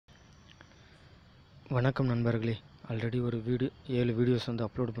வணக்கம் நண்பர்களே. ஆல்ரெடி ஒரு 7 வீடியோஸ் வந்து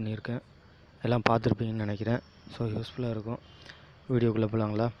அப்லோட் பண்ணியிருக்கேன். எல்லாம் பார்த்துருப்பீங்கன்னு நினைக்கிறேன். ஸோ யூஸ்ஃபுல்லாக இருக்கும். வீடியோக்குள்ளே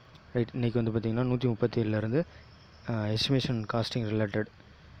போகலாங்களா? ரைட். இன்றைக்கி வந்து பார்த்திங்கன்னா 137லேருந்து estimation costing related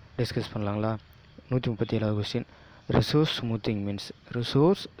discuss பண்ணலாங்களா? 137வது question. Resource smoothing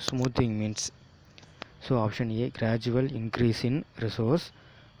means so option A gradual increase in resource,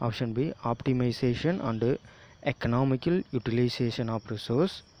 option B optimisation and economical utilisation of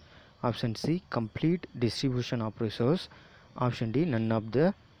resource, option C complete distribution of resource, option D none of the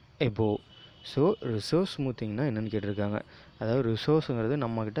above. So resource ஸ்மூத்திங்னா என்னென்னு கேட்டிருக்காங்க. அதாவது ரிசோர்ஸுங்கிறது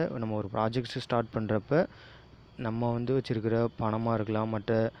நம்ம ஒரு projects start பண்ணுறப்ப நம்ம வந்து வச்சுருக்கிற பணமாக இருக்கலாம்,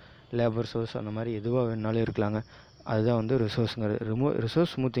 மற்ற லேபர் சோர்ஸ் அந்த மாதிரி எதுவாக வேணாலும் இருக்கலாங்க. அதுதான் வந்து ரிசோர்ஸுங்கிறது.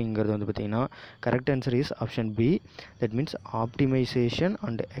 ரிசோர்ஸ் ஸ்மூத்திங்கிறது வந்து பார்த்திங்கன்னா correct answer is option B. That means optimisation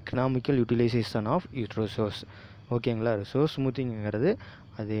and economical utilisation of resource. ஓகேங்களா? ரிசோர்ஸ் ஸ்மூத்திங்கிறது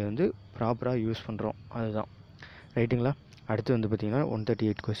அதை வந்து ப்ராப்பராக யூஸ் பண்ணுறோம், அதுதான். ரைட்டுங்களா? அடுத்து வந்து பார்த்திங்கன்னா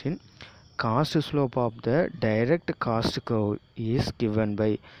 138 question. Cost slope of the direct cost curve is given by.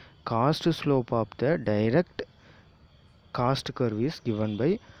 Cost slope of the direct cost curve is given by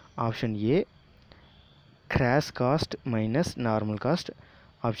option A cross cost minus normal cost,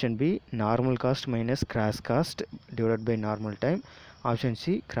 option B normal cost minus cross cost divided by normal time, option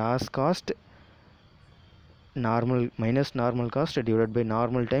C cross cost normal cost divided by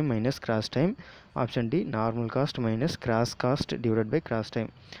normal time minus cross time, option D normal cost minus cross cost divided by cross time.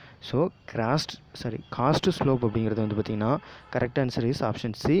 So cost slope அப்படிங்கிறது வந்து பார்த்திங்கன்னா correct answer is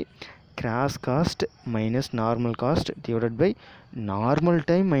option C cross cost minus normal cost divided by normal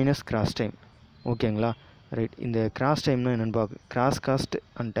time minus cross time. ஓகேங்களா? Right. இந்த cross டைம்னா என்னென்னு பார்க்க, cross cost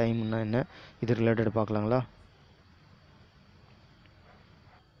and டைம்னா என்ன, இது ரிலேட்டட் பார்க்கலாங்களா?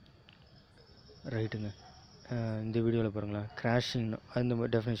 ரைட்டுங்க. இந்த வீடியோவில் பாருங்களேன், கிராஷிங் அந்த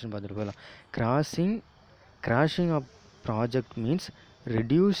மாதிரி டெஃபினேஷன் பார்த்துட்டு போகலாம். Crashing of project means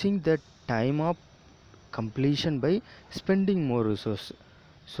reducing the time of completion by spending more resource.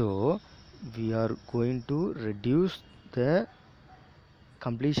 So we are going to reduce the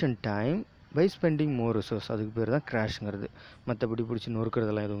completion time by spending more resource. அதுக்கு பேர் தான் கிராஷுங்கிறது. மற்றபடி பிடிச்சி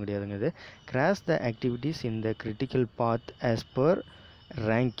நொறுக்கிறதெல்லாம் எதுவும் கிடையாதுங்க. இது கிராஷ் த ஆக்டிவிட்டீஸ் இன் த critical path as per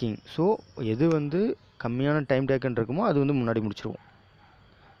ranking. So எது வந்து கம்மியான டைம் டேக்கன் இருக்குமோ அது வந்து முன்னாடி முடிச்சிருவோம்.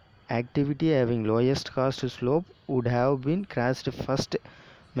 Activity having lowest cost slope would have been crashed first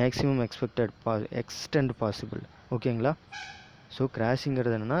maximum extend possible. ஓகேங்களா? ஸோ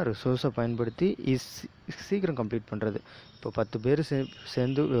கிராஷிங்கிறது என்னென்னா ரிசோர்ஸை பயன்படுத்தி சீக்கிரம் கம்ப்ளீட் பண்ணுறது. இப்போ 10 பேர்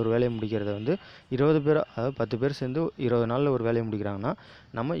சேர்ந்து ஒரு வேலையை முடிக்கிறத வந்து 20 பேர், அதாவது 10 பேர் சேர்ந்து 20 நாளில் ஒரு வேலையை முடிக்கிறாங்கன்னா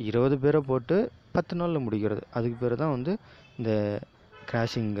நம்ம 20 பேரை போட்டு 10 நாளில் முடிக்கிறது. அதுக்கு பேர் தான் வந்து இந்த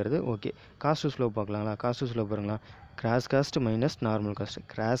கிராஷிங்கிறது. Okay, cost slope பார்க்கலாங்களா? Cost slope பாருங்களா, cross cost minus normal cost,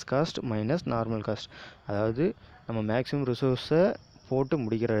 cross cost minus normal cost. அதாவது நம்ம மேக்ஸிமம் ரிசோர்ஸை போட்டு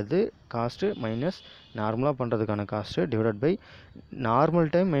முடிக்கிறது காஸ்ட்டு மைனஸ் நார்மலாக பண்ணுறதுக்கான cost divided by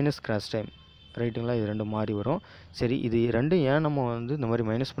normal time minus cross time. ரைட்டுங்களா? இது ரெண்டும் மாறி வரும். சரி, இது ரெண்டும் ஏன் நம்ம வந்து இந்த மாதிரி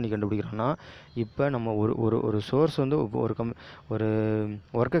மைனஸ் பண்ணி கண்டுபிடிக்கிறோன்னா, இப்போ நம்ம ஒரு சோர்ஸ் வந்து ஒரு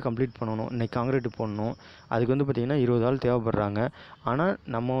ஒர்க்கை கம்ப்ளீட் பண்ணணும், இன்றைக்கி காங்கிரீட் போடணும், அதுக்கு வந்து பார்த்திங்கன்னா 20 ஆள் தேவைப்படுறாங்க. ஆனால்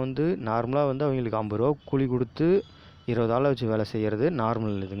நம்ம வந்து நார்மலாக வந்து அவங்களுக்கு 50 ரூபா கூலி கொடுத்து 20 ஆளை வச்சு வேலை செய்கிறது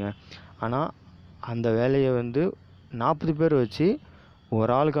நார்மல் இதுங்க. ஆனால் அந்த வேலையை வந்து 40 பேர் வச்சு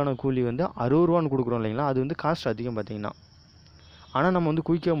ஒரு ஆளுக்கான கூலி வந்து 60 ரூபான்னு கொடுக்குறோம் இல்லைங்களா? அது வந்து காஸ்ட் அதிகம் பார்த்திங்கன்னா. ஆனால் நம்ம வந்து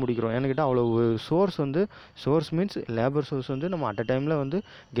குயிக்காக முடிக்கிறோம். ஏன்னு கேட்டால் அவ்வளோ சோர்ஸ் மீன்ஸ் லேபர் சோர்ஸ் வந்து நம்ம அட் அ டைமில் வந்து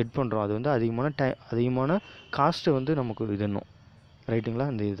கெட் பண்ணுறோம். அது வந்து அதிகமான காஸ்ட்டு வந்து நமக்கு இதுன்னும். ரைட்டுங்களா?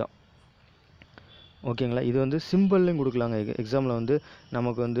 இந்த இதுதான். ஓகேங்களா? இது வந்து சிம்பிள்லையும் கொடுக்கலாங்க. எக்ஸாமில் வந்து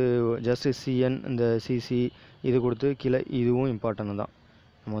நமக்கு வந்து ஜஸ்ட் சிஎன் இந்த சிசி இது கொடுத்து கீழே இதுவும் இம்பார்ட்டன்ட் தான்.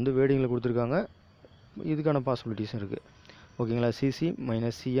 நம்ம வந்து வேர்டிங்கில் கொடுத்துருக்காங்க, இதுக்கான பாசிபிலிட்டிஸும் இருக்குது. ஓகேங்களா? CC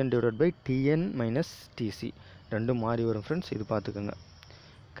minus CN divide by TN minus DC ரெண்டும் மாறி வரும் ஃப்ரெண்ட்ஸ். இது பார்த்துக்கோங்க.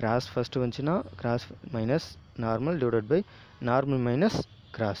 கிராஸ் ஃபஸ்ட்டு வந்துச்சுன்னா cross minus normal divide by normal minus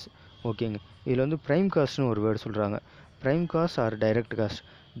cross. ஓகேங்க. இதில் வந்து ப்ரைம் காஸ்ட்னு ஒரு வேர்டு சொல்கிறாங்க. Prime cost R direct cost.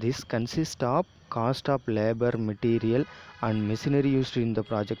 This consist of cost of labour material and machinery used in the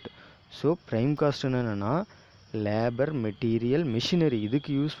project. So prime காஸ்ட்னு என்னென்னா labour material machinery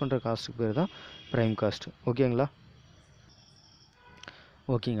இதுக்கு use பண்ணுற காஸ்ட்டுக்கு பேர் தான் ப்ரைம் காஸ்ட். ஓகேங்களா?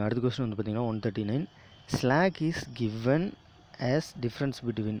 ஓகேங்க. அடுத்த கொஸ்டின் வந்து பார்த்திங்கன்னா 139. Slack is given as difference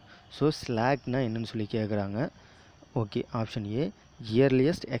between. So ஸ்லாக்னா என்னன்னு சொல்லி கேட்குறாங்க. Okay, option A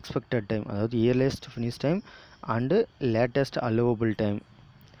earliest expected time, அதாவது earliest finish time and latest allowable time,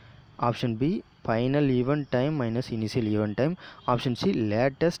 option B final event time minus initial event time, option C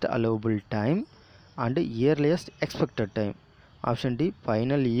latest allowable time and earliest expected time, option D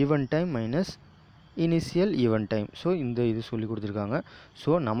final event time minus initial event time. So இந்த இது சொல்லி கொடுத்துருக்காங்க.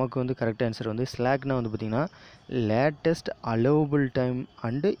 So நமக்கு வந்து correct answer வந்து ஸ்லாக்னா வந்து பார்த்திங்கன்னா latest allowable time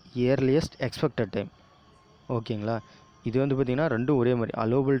and earliest expected time. ஓகேங்களா, இது வந்து பார்த்திங்கன்னா ரெண்டும் ஒரே மாதிரி,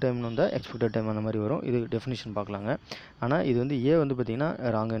 அலோவபிள் டைம்னு வந்தால் எக்ஸ்பெக்டட் டைம் அந்த மாதிரி வரும். இது டெஃபினிஷன் பார்க்கலாங்க. ஆனால் இது வந்து ஏ வந்து பார்த்திங்கன்னா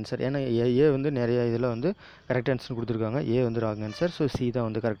ராங் ஆன்சர். ஏன்னா ஏ வந்து நிறைய இதில் வந்து கரெக்ட் ஆன்சர் கொடுத்துருக்காங்க, ஏ வந்து ராங் ஆன்சர். ஸோ சி தான்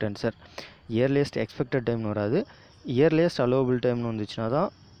வந்து கரெக்ட் ஆன்சர். இயர்லியஸ்ட் எக்ஸ்பெக்டட் டைம்னு வராது, இயர்லியஸ்ட் அலோவபிள் டைம்னு வந்துச்சுன்னா தான்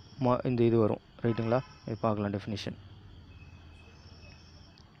இந்த இது வரும். ரைட்டுங்களா, இது பார்க்கலாம் டெஃபினிஷன்.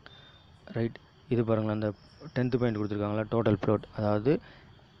 ரைட், இது பாருங்களா, அந்த 10th பாயிண்ட் கொடுத்துருக்காங்களா, டோட்டல் ப்ளோட், அதாவது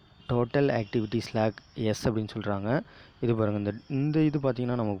டோட்டல் ஆக்டிவிட்டி ஸ்லாக் எஸ் அப்படின்னு சொல்கிறாங்க. இது பாருங்கள், இந்த இது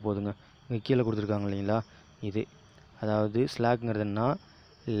பார்த்திங்கன்னா நமக்கு போதுங்க. இங்கே கீழே கொடுத்துருக்காங்க இல்லைங்களா, இது அதாவது ஸ்லாக்ங்கிறதுனா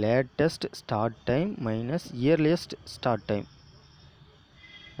latest start time minus earliest start time.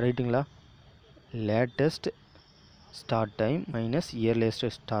 ரைட்டுங்களா, latest start time minus earliest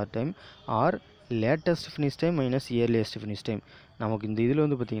start time R latest finish time minus earliest finish time. நமக்கு இந்த இதில்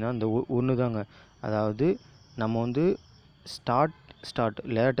வந்து பார்த்திங்கன்னா இந்த ஒன்று தாங்க, அதாவது நம்ம வந்து ஸ்டார்ட்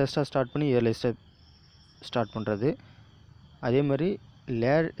லேட்டஸ்ட்டாக ஸ்டார்ட் பண்ணி இயர்லியஸ்ட்டாக ஸ்டார்ட் பண்ணுறது, அதே மாதிரி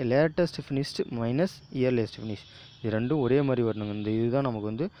latest finished minus earliest finish, இது ரெண்டும் ஒரே மாதிரி வரணுங்க. இந்த இதுதான் நமக்கு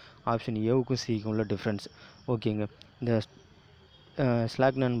வந்து ஆப்ஷன் ஏவுக்கும் சிக்கும் உள்ள டிஃப்ரென்ஸ். ஓகேங்க, இந்த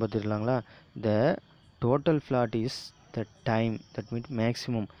ஸ்லாக்னு பார்த்துக்கலாங்களா, த total plot is the time, that means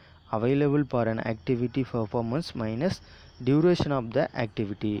maximum available for an activity performance minus duration of the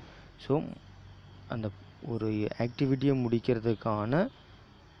activity. So அந்த ஒரு ஆக்டிவிட்டியை முடிக்கிறதுக்கான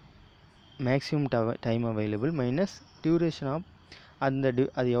maximum time available minus duration of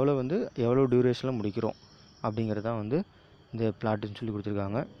அது எவ்வளோ டியூரேஷனில் முடிக்கிறோம் அப்படிங்கிறது தான் வந்து இந்த பிளாட்டுன்னு சொல்லி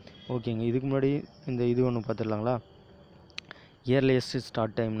கொடுத்துருக்காங்க. ஓகேங்க, இதுக்கு முன்னாடி இந்த இது ஒன்று பார்த்துடலாங்களா, இயர்லியஸ்ட்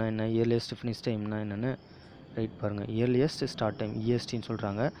ஸ்டார்ட் டைம்னா என்ன, இயர்லியஸ்ட் ஃபினிஷ் டைம்னா என்னென்னு. ரைட் பாருங்கள், இயர்லியஸ்ட் ஸ்டார்ட் டைம் இஎஸ்டின்னு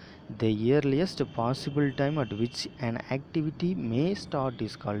சொல்கிறாங்க. த earliest possible time at which an activity May start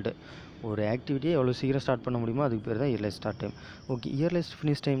is called. ஒரு ஆக்டிவிட்டியை எவ்வளோ சீக்கிரம் ஸ்டார்ட் பண்ண முடியுமோ அதுக்கு பேர் தான் earliest start time. Okay, earliest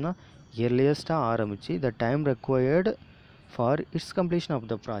finish டைம்னா இயர்லியஸ்ட்டாக ஆரம்பித்து the time required for it's completion of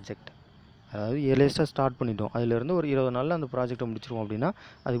the project. அதாவது இயர்லியஸ்ட்டாக ஸ்டார்ட் பண்ணிட்டோம், அதிலிருந்து ஒரு 20 நாளில் அந்த ப்ராஜெக்ட்டை முடிச்சிருவோம் அப்படின்னா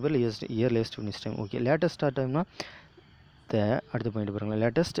அதுக்கு பேர் earliest finish time. Okay, latest start டைம்னா அடுத்த பாயிண்ட் பாருங்கள்,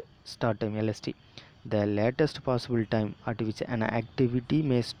 latest start time LSD, the latest possible time at which an activity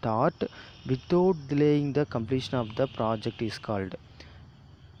may start without delaying the completion of the project is called.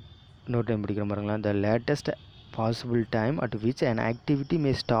 இன்னொரு டைம் படிக்கிறோம் பாருங்களா, the latest possible time at which an activity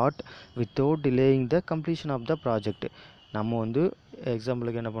may start without delaying the completion of the project. நம்ம வந்து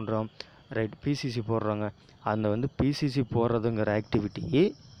எக்ஸாம்பிளுக்கு என்ன பண்ணுறோம், right BCG போடுறாங்க, அந்த வந்து பிசிசி போடுறதுங்கிற ஆக்டிவிட்டி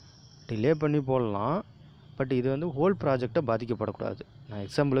டிலே பண்ணி போடலாம், பட் இது வந்து ஹோல் ப்ராஜெக்டை பாதிக்கப்படக்கூடாது. நான்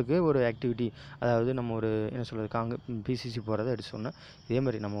எக்ஸாம்பிளுக்கு ஒரு ஆக்டிவிட்டி, அதாவது நம்ம ஒரு என்ன சொல்கிறது பிசிசி போகிறத எடுத்து சொன்னேன். இதே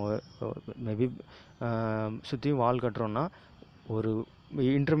மாதிரி நம்ம மேபி சுற்றியும் வால் கட்டுறோன்னா ஒரு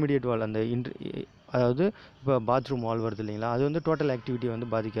இன்டர்மீடியட் வால், அந்த அதாவது இப்போ பாத்ரூம் வால் வருது இல்லைங்களா, அது வந்து டோட்டல் ஆக்டிவிட்டியை வந்து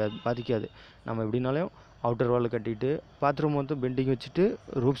பாதிக்காது. நம்ம எப்படின்னாலும் அவுட்டர் வால் கட்டிட்டு பாத்ரூம் வந்து பெண்டிங் வச்சுட்டு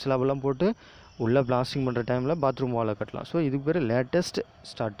ரூப் ஸ்லாபெல்லாம் போட்டு உள்ளே பிளாஸ்டிங் பண்ணுற டைமில் பாத்ரூம் வாலை கட்டலாம். ஸோ இதுக்கு பேர் லேட்டஸ்ட்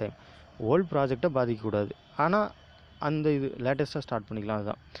ஸ்டார்ட் டைம். ஓல்ட் ப்ராஜெக்டை பாதிக்கக்கூடாது, ஆனால் அந்த இது லேட்டஸ்ட்டாக ஸ்டார்ட் பண்ணிக்கலாம்,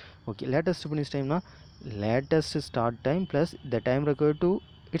 அதுதான். ஓகே, லேட்டஸ்ட் ஃபினிஷ் டைம்னா latest start time plus the time required to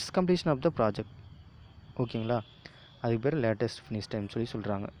it's completion of the project. ஓகேங்களா, அதுக்கு பேர் லேட்டஸ்ட் ஃபினிஷ் டைம் சொல்லி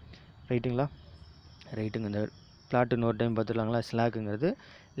சொல்கிறாங்க. ரைட்டுங்களா, ரைட்டுங்க. இந்த பிளாட் இன்னொரு time பார்த்துக்கலாங்களா, ஸ்லாக்குங்கிறது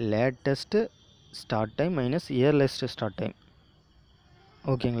latest start time minus earliest start time.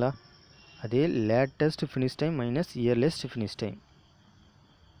 ஓகேங்களா, அதே latest finish time minus earliest finish time.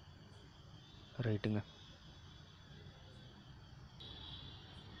 ரைட்டுங்க.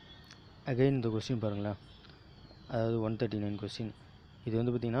 அகைன் இந்த கொஸ்டின் பாருங்களேன், அதாவது 139 கொஸ்டின். இது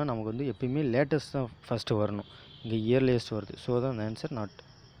வந்து பார்த்திங்கன்னா நமக்கு வந்து எப்பயுமே லேட்டஸ்ட் தான் ஃபஸ்ட்டு வரணும், இங்கே இயர்லியஸ்ட் வருது. ஸோ தான் அந்த ஆன்சர் நாட்.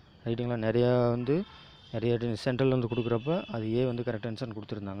 ரைட்டுங்களா, நிறைய சென்ட்ரல் வந்து கொடுக்குறப்ப அது ஏ வந்து கரெக்ட் ஆன்சர்னு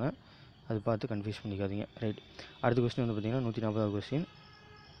கொடுத்துருந்தாங்க, அது பார்த்து கன்ஃபியூஸ் பண்ணிக்காதீங்க. ரைட், அடுத்த கொஸ்டின் வந்து பார்த்திங்கன்னா 140வது question.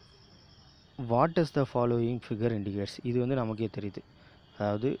 What is the following figure indicates. இது வந்து நமக்கே தெரியுது,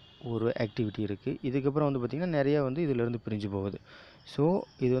 அதாவது ஒரு ஆக்டிவிட்டி இருக்குது, இதுக்கப்புறம் வந்து பார்த்திங்கன்னா நிறையா வந்து இதிலேருந்து பிரிஞ்சு போகுது. ஸோ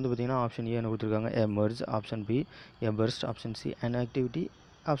இது வந்து பார்த்திங்கன்னா ஆப்ஷன் ஏன்னு கொடுத்துருக்காங்க, எ merge, option B a first, option C an activity,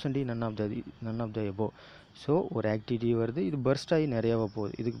 option D none of the above. So ஒரு ஆக்டிவிட்டி வருது, இது பர்ஸ்ட் ஆகி நிறையாவாக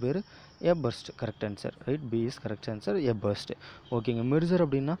போகுது, இதுக்கு பேர் எ first correct answer. Right, B is correct answer, a first. ஓகேங்க, மெர்ஜர்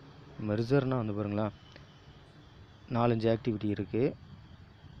அப்படின்னா, மெர்ஜர்னால் வந்து பாருங்களா 4-5 ஆக்டிவிட்டி இருக்குது,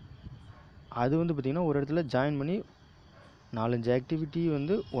 அது வந்து பார்த்திங்கன்னா ஒரு இடத்துல ஜாயின் பண்ணி 4-5 ஆக்டிவிட்டி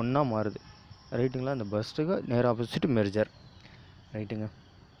வந்து ஒன்றா மாறுது. ரைட்டுங்களா, அந்த பர்ஸ்ட்டுக்கு நேர் ஆப்போசிட் மெர்ஜர். ரைட்டுங்க.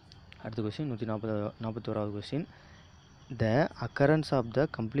 அடுத்த question 141வது question. the occurrence of the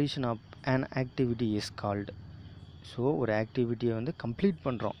completion of an activity is called. So ஒரு ஆக்டிவிட்டியை வந்து கம்ப்ளீட்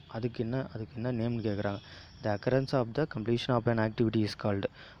பண்ணுறோம், அதுக்கு என்ன நேம்னு கேட்குறாங்க. த occurrence of the completion of an activity is called.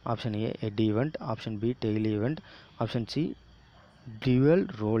 Option A head event, option B tail event, option C dual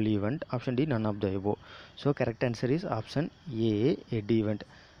role event, option D none of the above. So correct answer is option A head event.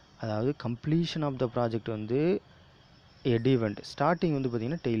 அதாவது completion of the project வந்து head event, starting வந்து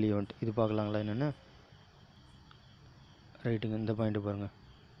பார்த்திங்கன்னா tail event. இது பார்க்கலாங்களா என்னென்ன? ரைட்டுங்க, இந்த point பாருங்கள்.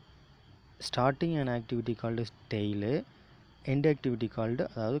 Starting and activity called tail, end activity called,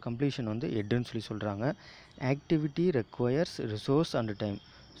 அதாவது கம்ப்ளீஷன் வந்து ஹெட்டுன்னு சொல்லி சொல்கிறாங்க. Activity requires resource and time.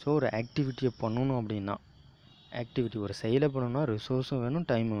 So ஒரு ஆக்டிவிட்டியை பண்ணணும் அப்படின்னா, ஆக்டிவிட்டி ஒரு செயலை பண்ணணும்னா ரிசோர்ஸும் வேணும்,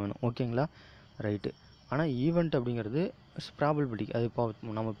 டைமும் வேணும். ஓகேங்களா? ரைட்டு. ஆனால் ஈவெண்ட் அப்படிங்கிறது ப்ராபபிலிட்டி, அது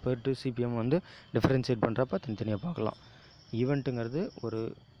நம்ம போய்ட்டு சிபிஎம் வந்து டிஃப்ரென்ஷியேட் பண்ணுறப்ப தனித்தனியாக பார்க்கலாம். ஈவெண்ட்டுங்கிறது ஒரு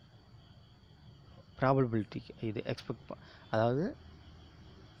ப்ராபபிலிட்டி, இது அதாவது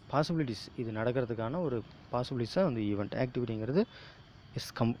பாசிபிலிட்டிஸ், இது நடக்கிறதுக்கான ஒரு பாசிபிலிட்டிஸாக வந்து ஈவெண்ட். ஆக்டிவிட்டிங்கிறது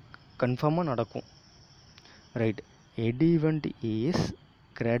கன்ஃபார்மாக நடக்கும். Right. Head event is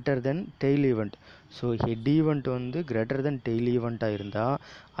greater than tail event. So head event வந்து கிரேட்டர் தென் டெய்ல் ஈவெண்ட்டாக இருந்தால்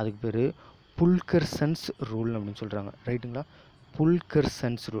அதுக்கு பேர் புல்கர்சன்ஸ் ரூல் அப்படின்னு சொல்கிறாங்க. ரைட்டுங்களா?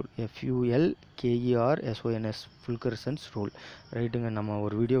 புல்கர்சன்ஸ் ரூல், FULKERSONS, புல்கர்சன்ஸ் ரூல். ரைட்டுங்க. நம்ம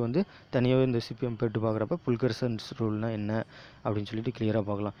ஒரு வீடியோ வந்து தனியாகவே இந்த சிபிஎம் போய்ட்டு பார்க்குறப்ப புல்கர்சன்ஸ் ரூல்னால் என்ன அப்படின்னு சொல்லிட்டு கிளியராக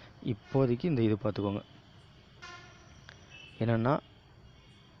பார்க்கலாம். இப்போதைக்கு இந்த இது பார்த்துக்கோங்க. என்னென்னா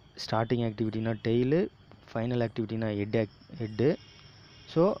starting ஆக்டிவிட்டினா tail, final ஆக்டிவிட்டினா head.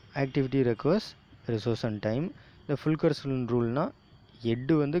 So activity requires resource and time. இந்த புல்கர்சன் ரூல்னால்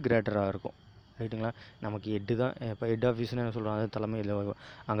ஹெட்டு வந்து கிரேட்டராக இருக்கும். ரைட்டுங்களா? நமக்கு ஹெட்டு தான், இப்போ ஹெட் ஆஃபீஸ்னு என்ன சொல்கிறாங்க, அது தலைமையில்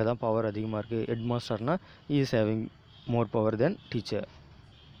அங்கே தான் பவர் அதிகமாக இருக்குது. Head மாஸ்டர்னால் is having more power then teacher.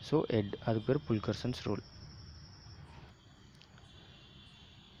 So head, அதுக்கு பேர் புல்கர்சன்ஸ் ரூல்.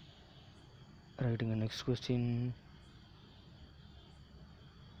 ரைட்டுங்க. Next question.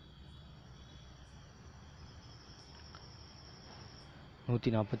 நூற்றி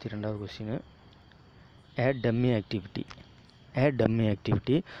 42வது question. A dummy activity. A dummy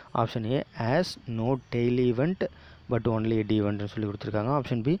activity. Option A as no tail event but only head event சொல்லி கொடுத்துருக்காங்க.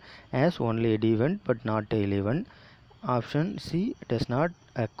 Option B as only head event but not tail event. Option C does not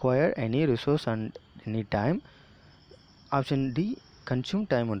acquire any resource and any time. Option D consume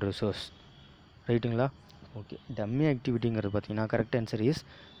time and resource. ரைட்டுங்களா? Okay. Dummy ஆக்டிவிட்டிங்கிறது பார்த்தீங்கன்னா correct answer is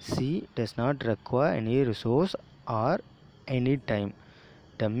C does not require any resource or any time.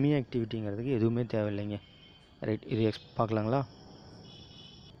 Dummy ஆக்டிவிட்டிங்கிறதுக்கு எதுவுமே தேவையில்லைங்க. Right. இது பார்க்கலாங்களா?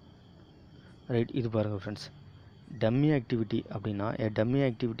 Right. இது பாருங்கள் friends. Dummy activity அப்படின்னா எ dummy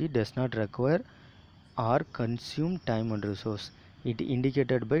activity does not require R consume time and resource. It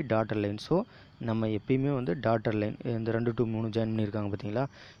indicated by daughter line. So நம்ம எப்பயுமே வந்து daughter line, இந்த 2 to 3 ஜாயின் பண்ணியிருக்காங்க பார்த்தீங்களா,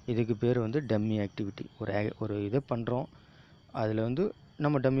 இதுக்கு பேர் வந்து டம்மி ஆக்டிவிட்டி. ஒரு இதை பண்ணுறோம், அதில் வந்து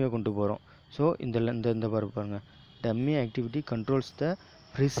நம்ம டம்மியை கொண்டு போகிறோம். ஸோ இந்த பாருங்கள், dummy activity controls the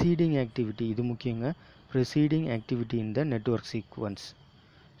preceding activity. இது முக்கியங்க. ப்ரிசீடிங் ஆக்டிவிட்டி இன் த நெட்வொர்க் சீக்வன்ஸ்.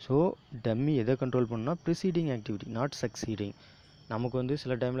 ஸோ டம்மி எதை கண்ட்ரோல் பண்ணால் ப்ரிசீடிங் ஆக்டிவிட்டி, நாட் சக்சீடிங். நமக்கு வந்து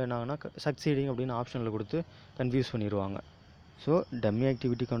சில டைமில் என்ன ஆகுனா சக்சீடிங் அப்படின்னு ஆப்ஷனில் கொடுத்து கன்ஃபியூஸ் பண்ணிடுவாங்க. So dummy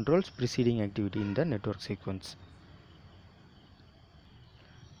activity controls preceding activity இன் த network sequence.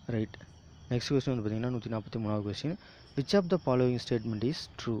 Right. Next question வந்து பார்த்தீங்கன்னா 143வது question. Which of the following statement is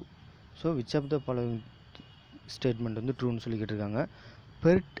true. So which of the following statement வந்து ட்ரூன்னு சொல்லி கேட்டிருக்காங்க.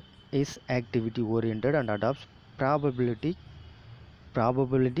 PERT is activity oriented and adopts probabilitics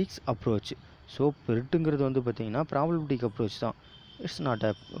approach. So பெர்ட்டுங்கிறது வந்து பார்த்தீங்கன்னா ப்ராபபிலிட்டிக் approach தான். It's not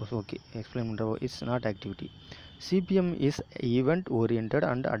okay explain பண்ணுறப்போ it's not activity. CPM is event orient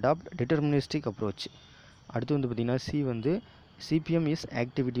and adapt deterministic approach. அடுத்து வந்து பார்த்திங்கன்னா சி வந்து CPM is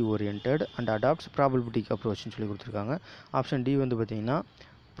activity orient and adapts ப்ராபபிலிட்டிக் அப்ரோச்னு சொல்லி கொடுத்துருக்காங்க. ஆப்ஷன் டி வந்து பார்த்திங்கன்னா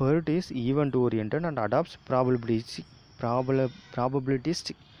PERT is event oriented and adopts probabilistic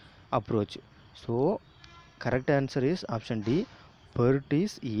approach. So correct answer is option D. PERT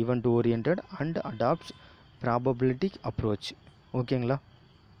is event oriented and adopts probabilistic approach. ஓகேங்களா?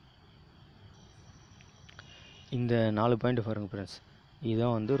 இந்த 4 point பாருங்க friends,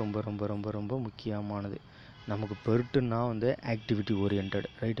 இதுதான் வந்து ரொம்ப ரொம்ப ரொம்ப ரொம்ப முக்கியமானது. நமக்கு பெர்ட்டுன்னா வந்து ஆக்டிவிட்டி ஓரியன்ட்.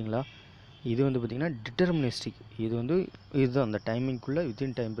 ரைட்டுங்களா? இது வந்து பார்த்திங்கன்னா டிட்டர்மினிஸ்டிக். இதுதான் அந்த டைமிங்குள்ளே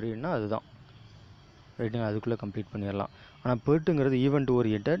வித்தின் டைம் பீரியட்னா அதுதான். ரைட்டுங்க, அதுக்குள்ளே கம்ப்ளீட் பண்ணிடலாம். ஆனால் பெர்ட்டுங்கிறது ஈவெண்ட்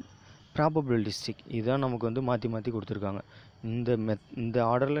ஓரியன்ட் ப்ராபபிலிஸ்டிக். இதுதான் நமக்கு வந்து மாற்றி மாற்றி கொடுத்துருக்காங்க. இந்த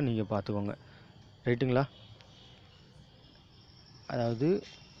ஆர்டரில் நீங்கள் பார்த்துக்கோங்க. ரைட்டுங்களா? அதாவது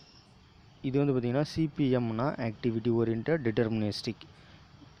இது வந்து பார்த்திங்கன்னா சிபிஎம்னா ஆக்டிவிட்டி ஓரியன்ட் டிட்டர்மினிஸ்டிக்.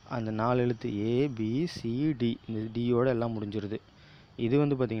 அந்த 4 எழுத்து ABCD இந்த டியோட எல்லாம் முடிஞ்சிருது. இது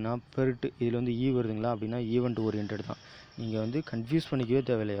வந்து பார்த்திங்கன்னா பெர்ட், இதில் வந்து வருதுங்களா அப்படின்னா ஈவெண்ட் ஓரியன்ட் தான். நீங்கள் வந்து கன்ஃபியூஸ் பண்ணிக்கவே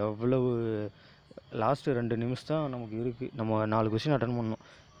தேவையில்லை. எவ்வளவு லாஸ்ட்டு 2 நிமிஷம் தான் நமக்கு இருக்குது. நம்ம 4 கொஸ்டின் அட்டன் பண்ணணும்.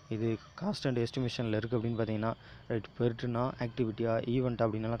 இது காஸ்ட் அண்ட் எஸ்டிமேஷனில் இருக்குது அப்படின்னு பார்த்தீங்கன்னா ரைட். பெர்ட்டுனா ஆக்டிவிட்டியா event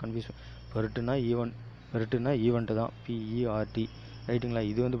அப்படின்னாலாம் confuse. பெர்ட்டுனா ஈவெண்ட்டு தான், PERT ரைட்டுங்களா.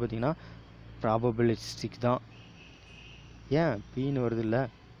 இது வந்து பார்த்திங்கன்னா ப்ராபபிலிஸ்டிக் தான். ஏன் பின்னு வருது இல்லை,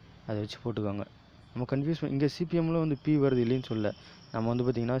 அதை வச்சு போட்டுக்கோங்க. நம்ம கன்ஃபியூஸ் இங்கே சிபிஎம்மில் வந்து பி வருது இல்லைன்னு சொல்ல. நம்ம வந்து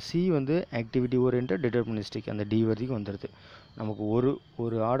பார்த்திங்கன்னா சி வந்து ஆக்டிவிட்டி ஓரியன்ட் டிட்டர்மினிஸ்டிக், அந்த டி வரைக்கும் வந்துடுது. நமக்கு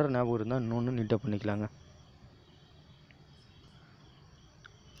ஒரு ஆர்டர் ஞாபகம் இருந்தால் இன்னொன்று நீட்டாக பண்ணிக்கலாங்க.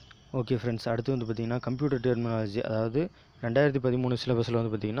 ஓகே ஃப்ரெண்ட்ஸ், அடுத்து வந்து பார்த்திங்கன்னா கம்ப்யூட்டர் டெர்மினாலஜி, அதாவது 2013 சிலபஸில்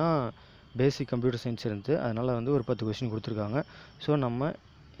வந்து பார்த்திங்கன்னா பேசிக் கம்ப்யூட்டர் சயின்ஸ் இருந்து, அதனால் வந்து ஒரு 10 கொஸ்டின் கொடுத்துருக்காங்க. ஸோ நம்ம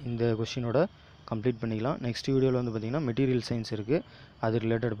இந்த கொஸ்டினோட கம்ப்ளீட் பண்ணிக்கலாம். நெக்ஸ்ட் வீடியோவில் வந்து பார்த்திங்கன்னா மெட்டீரியல் சயின்ஸ் இருக்குது, அது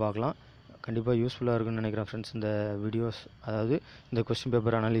ரிலேட்டட் பார்க்கலாம். கண்டிப்பாக யூஸ்ஃபுல்லாக இருக்குன்னு நினைக்கிறேன் ஃப்ரெண்ட்ஸ் இந்த வீடியோஸ், அதாவது இந்த கொஸ்டின்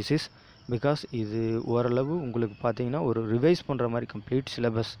பேப்பர் அனாலிசிஸ். பிகாஸ் இது ஓரளவு உங்களுக்கு பார்த்தீங்கன்னா ஒரு ரிவைஸ் பண்ணுற மாதிரி கம்ப்ளீட்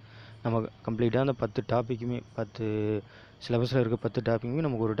சிலபஸ். நம்ம கம்ப்ளீட்டாக அந்த 10 டாப்பிக்குமே 10 சிலபஸில் இருக்க 10 டாப்பிக்குமே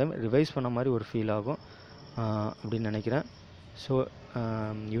நமக்கு ஒரு டைம் ரிவைஸ் பண்ண மாதிரி ஒரு ஃபீல் ஆகும் அப்படின்னு நினைக்கிறேன். ஸோ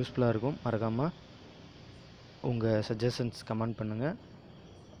யூஸ்ஃபுல்லாக இருக்கும். மறக்காமல் உங்கள் சஜஷன்ஸ் கமெண்ட் பண்ணுங்கள்.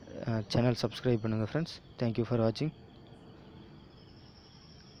 சேனல் சப்ஸ்கிரைப் பண்ணுங்கள் ஃப்ரெண்ட்ஸ். தேங்க்யூ ஃபார் வாட்சிங்.